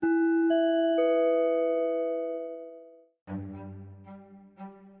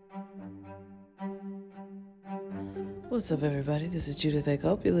What's up, everybody? This is Judith. I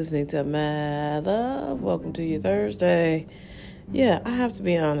hope you're listening to Mad Love. Welcome to your Thursday. Yeah, I have to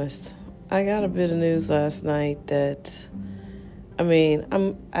be honest. I got a bit of news last night that,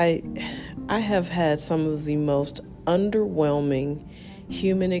 I have had some of the most underwhelming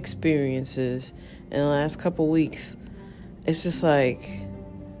human experiences in the last couple weeks. It's just like,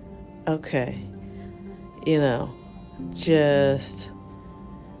 okay, I'm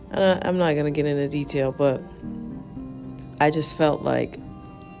not going to get into detail, but I just felt like,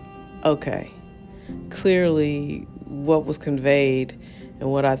 okay, clearly what was conveyed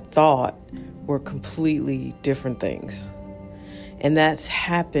and what I thought were completely different things. And that's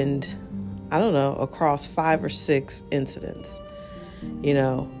happened, across 5 or 6 incidents,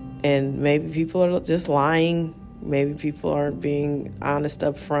 and maybe people are just lying. Maybe people aren't being honest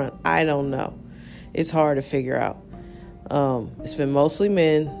up front. I don't know. It's hard to figure out. It's been mostly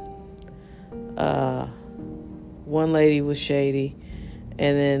men. One lady was shady,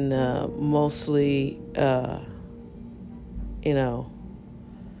 and then mostly, I don't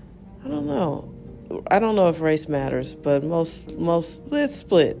know. I don't know if race matters, but most it's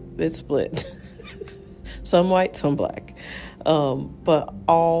split. It's split. Some white, some black, but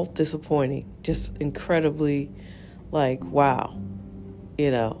all disappointing. Just incredibly, wow.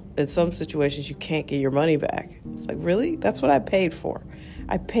 In some situations you can't get your money back. It's like, really? That's what I paid for.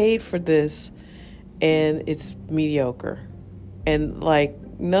 I paid for this. And it's mediocre. And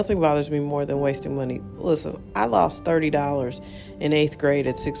nothing bothers me more than wasting money. Listen, I lost $30 in 8th grade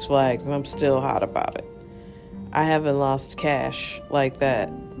at Six Flags, and I'm still hot about it. I haven't lost cash like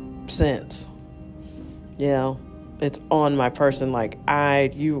that since. It's on my person.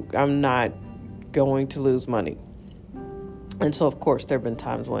 I'm not going to lose money. And so, of course, there have been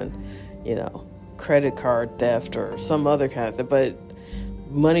times when, credit card theft or some other kind of thing, but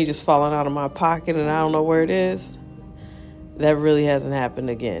money just falling out of my pocket and I don't know where it is. That really hasn't happened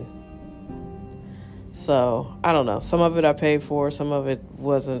again. So, I don't know. Some of it I paid for. Some of it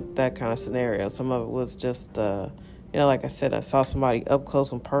wasn't that kind of scenario. Some of it was just, like I said, I saw somebody up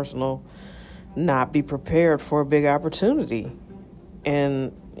close and personal not be prepared for a big opportunity.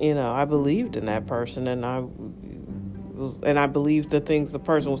 And, I believed in that person and I believed the things the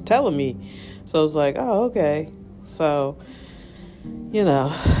person was telling me. So it was like, oh, okay. So,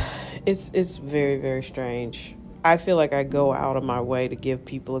 it's very, very strange. I feel like I go out of my way to give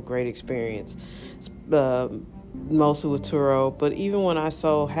people a great experience, mostly with Turo, but even when I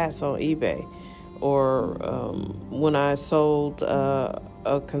sold hats on eBay or when I sold a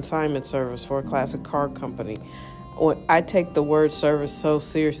consignment service for a classic car company, I take the word service so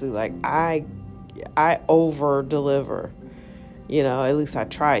seriously. I over-deliver, at least I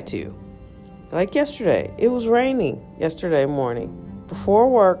try to. Like yesterday, it was raining yesterday morning. Before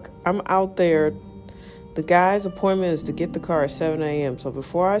work, I'm out there. The guy's appointment is to get the car at 7 a.m. So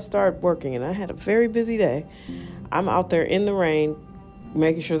before I start working, and I had a very busy day, I'm out there in the rain,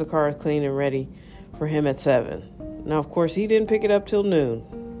 making sure the car is clean and ready for him at 7. Now, of course, he didn't pick it up till noon.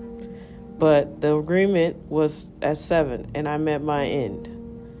 But the agreement was at 7, and I met my end.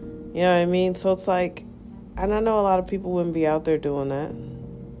 You know what I mean? So it's like, and I know a lot of people wouldn't be out there doing that.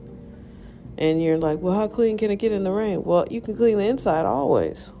 And you're like, well, how clean can it get in the rain? Well, you can clean the inside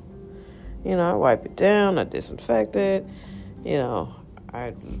always. I wipe it down, I disinfect it,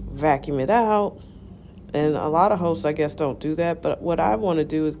 I vacuum it out. And a lot of hosts, I guess, don't do that. But what I want to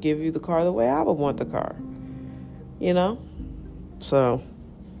do is give you the car the way I would want the car. So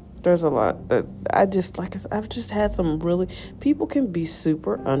there's a lot that I've just had some really, people can be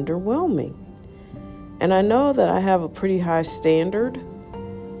super underwhelming. And I know that I have a pretty high standard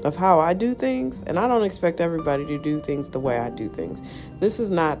of how I do things, and I don't expect everybody to do things the way I do things. This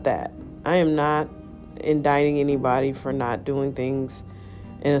is not that. I am not indicting anybody for not doing things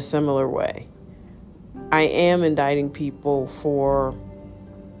in a similar way. I am indicting people for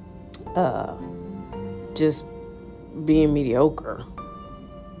just being mediocre.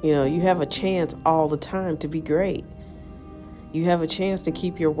 You have a chance all the time to be great. You have a chance to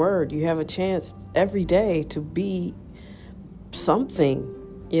keep your word. You have a chance every day to be something.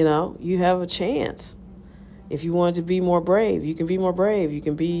 You have a chance. If you want to be more brave, you can be more brave. You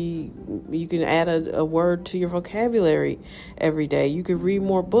can add a word to your vocabulary every day. You can read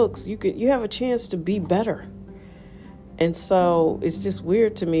more books. You have a chance to be better. And so it's just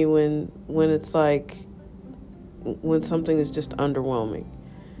weird to me when it's like, when something is just underwhelming,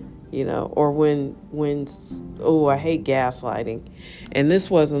 or when I hate gaslighting. And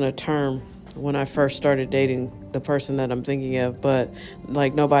this wasn't a term when I first started dating the person that I'm thinking of, but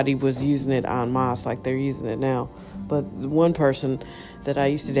nobody was using it en masse like they're using it now. But one person that I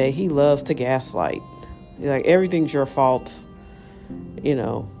used to date, he loves to gaslight. Like, everything's your fault,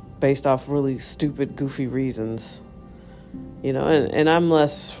 based off really stupid, goofy reasons. And I'm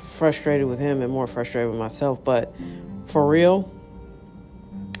less frustrated with him and more frustrated with myself. But for real,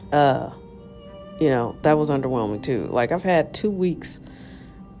 that was underwhelming too. Like, I've had 2 weeks,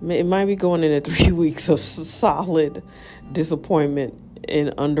 it might be going into 3 weeks of solid disappointment and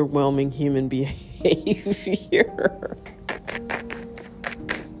underwhelming human behavior.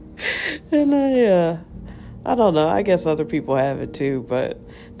 And I don't know. I guess other people have it too, but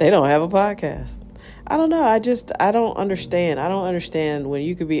they don't have a podcast. I don't know. I don't understand. I don't understand when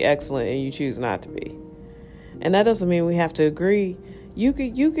you could be excellent and you choose not to be. And that doesn't mean we have to agree.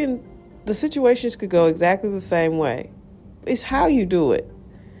 The situations could go exactly the same way. It's how you do it.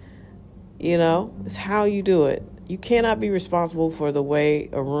 It's how you do it. You cannot be responsible for the way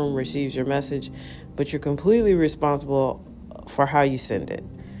a room receives your message, but you're completely responsible for how you send it.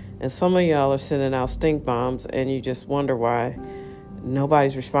 And some of y'all are sending out stink bombs, and you just wonder why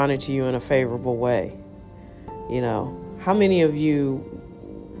nobody's responding to you in a favorable way. How many of you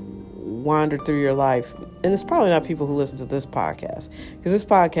wander through your life, and it's probably not people who listen to this podcast, because this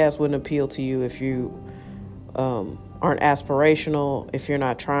podcast wouldn't appeal to you if you aren't aspirational, if you're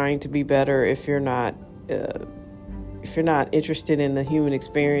not trying to be better, if you're not interested in the human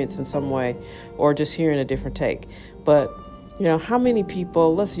experience in some way, or just hearing a different take. But how many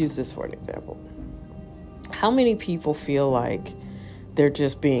people, let's use this for an example. How many people feel like they're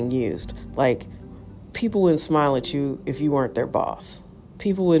just being used? Like, people wouldn't smile at you if you weren't their boss.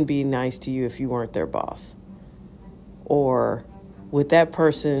 People wouldn't be nice to you if you weren't their boss. Or would that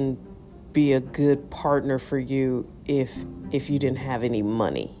person be a good partner for you if you didn't have any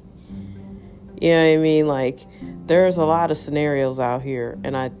money? You know what I mean? Like, there's a lot of scenarios out here,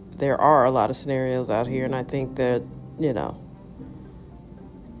 and there are a lot of scenarios out here, and I think that,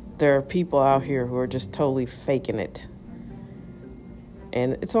 there are people out here who are just totally faking it.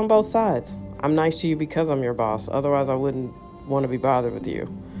 And it's on both sides. I'm nice to you because I'm your boss. Otherwise, I wouldn't want to be bothered with you.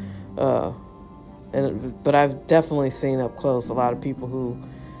 But I've definitely seen up close a lot of people who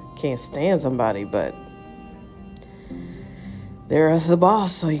can't stand somebody, but they're the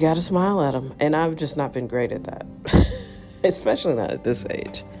boss, so you got to smile at them. And I've just not been great at that, especially not at this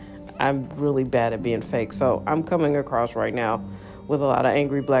age. I'm really bad at being fake. So I'm coming across right now with a lot of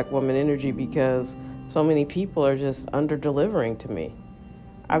angry black woman energy because so many people are just under-delivering to me.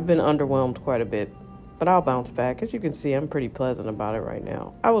 I've been underwhelmed quite a bit, but I'll bounce back. As you can see, I'm pretty pleasant about it right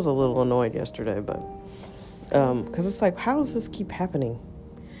now. I was a little annoyed yesterday, but because it's like, how does this keep happening?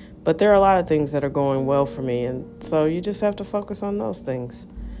 But there are a lot of things that are going well for me, and so you just have to focus on those things.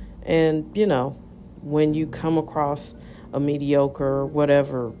 And, when you come across a mediocre,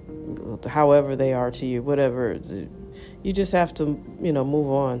 whatever, however they are to you, whatever, you just have to, move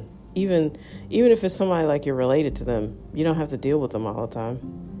on. Even if it's somebody like you're related to them, you don't have to deal with them all the time.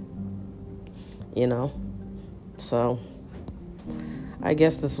 So I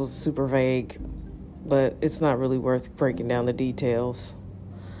guess this was super vague, but it's not really worth breaking down the details.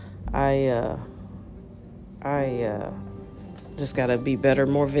 I just gotta be better,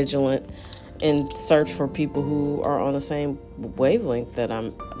 more vigilant, and search for people who are on the same wavelength that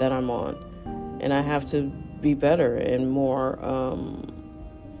I'm on. And I have to be better and more,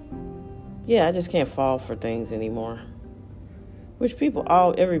 I just can't fall for things anymore. Which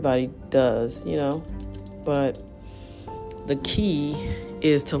everybody does, but the key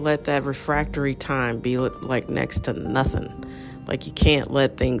is to let that refractory time be like next to nothing. Like, you can't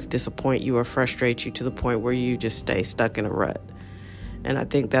let things disappoint you or frustrate you to the point where you just stay stuck in a rut. And I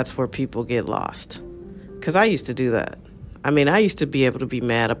think that's where people get lost. Because I used to do that. I used to be able to be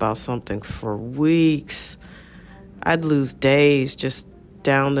mad about something for weeks. I'd lose days just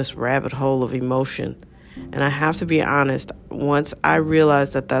down this rabbit hole of emotion. And I have to be honest, once I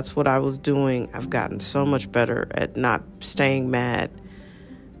realized that that's what I was doing, I've gotten so much better at not staying mad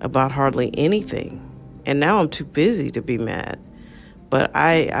about hardly anything. And now I'm too busy to be mad. But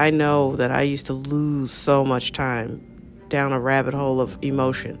I know that I used to lose so much time down a rabbit hole of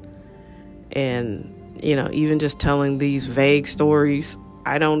emotion. And, even just telling these vague stories,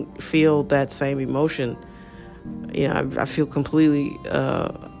 I don't feel that same emotion. I feel completely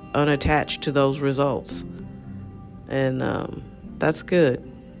unattached to those results. And that's good.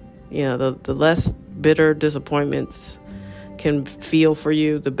 The less bitter disappointments can feel for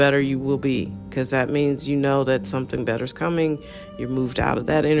you, the better you will be. Because that means that something better's coming. You're moved out of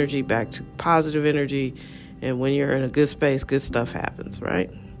that energy back to positive energy. And when you're in a good space, good stuff happens, right?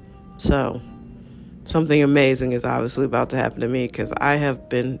 So something amazing is obviously about to happen to me because I have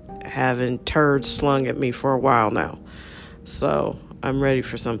been having turds slung at me for a while now. So I'm ready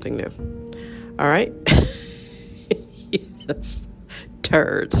for something new. All right. just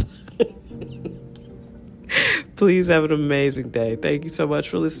turds. Please have an amazing day. Thank you so much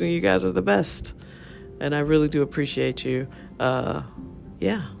for listening. You guys are the best. And I really do appreciate you.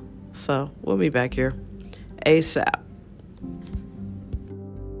 Yeah. So we'll be back here ASAP.